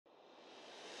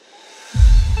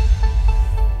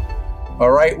All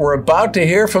right, we're about to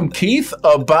hear from Keith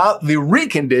about the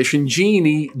reconditioned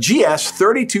Genie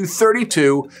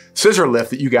GS3232 scissor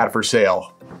lift that you got for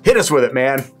sale. Hit us with it,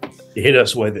 man. Hit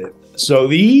us with it. So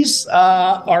these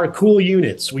are cool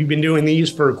units. We've been doing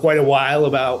these for quite a while,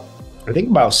 I think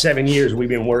about 7 years we've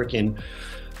been working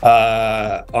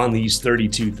on these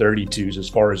 3232s as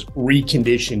far as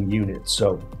reconditioned units.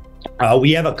 So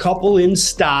we have a couple in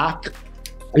stock.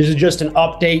 This is just an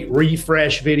update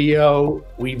refresh video.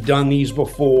 We've done these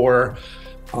before.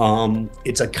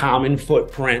 It's a common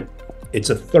footprint.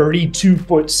 It's a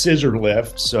 32-foot scissor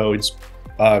lift, so it's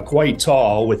quite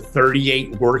tall with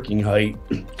 38 working height,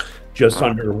 just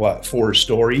under 4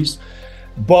 stories.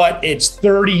 But it's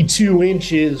 32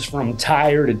 inches from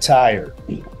tire to tire.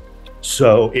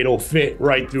 So it'll fit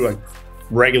right through a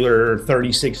regular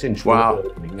 36-inch wow.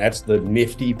 opening. That's the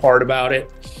nifty part about it.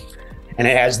 And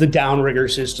it has the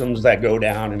downrigger systems that go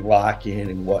down and lock in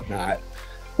and whatnot.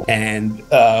 And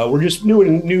we're just doing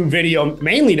a new video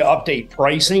mainly to update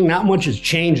pricing. Not much has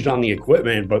changed on the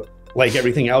equipment, but like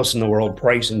everything else in the world,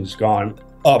 pricing's gone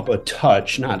up a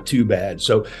touch, not too bad.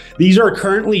 So these are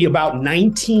currently about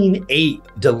 $19,800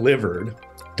 delivered,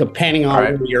 depending on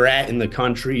where you're at in the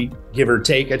country, give or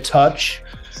take a touch.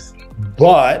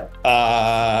 But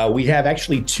we have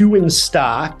actually 2 in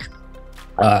stock.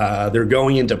 They're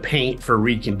going into paint for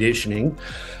reconditioning,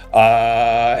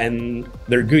 and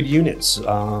they're good units.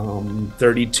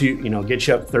 32, get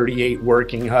you up 38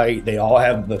 working height. They all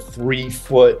have the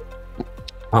 3-foot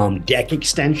deck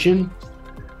extension.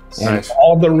 And nice.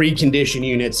 All the reconditioned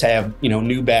units have,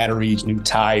 new batteries, new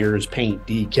tires, paint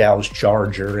decals,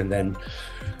 charger, and then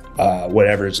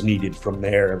whatever is needed from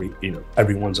there.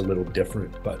 Everyone's a little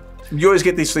different, but you always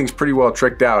get these things pretty well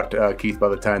tricked out, Keith, by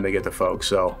the time they get to folks.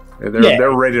 So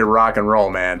they're ready to rock and roll,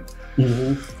 man.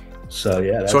 Mm-hmm. So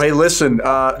yeah. So hey, listen,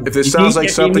 if this sounds like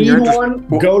something you're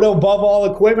interested in, go to Above All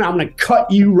Equipment. I'm going to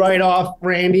cut you right off,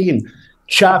 Randy, and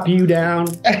chop you down.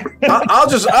 I'll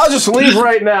just leave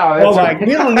right now.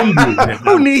 We don't need you.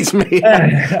 Who needs me?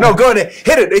 No, go ahead,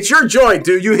 hit it. It's your joint,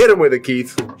 dude. You hit him with it,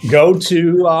 Keith. Go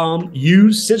to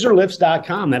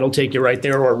usescissorlifts.com. That'll take you right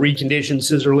there, or Reconditioned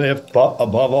Scissor Lift,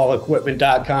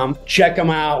 AboveAllEquipment.com. Check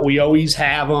them out. We always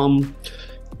have them.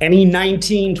 Any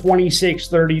 19, 26,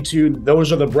 32,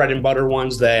 those are the bread and butter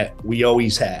ones that we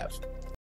always have.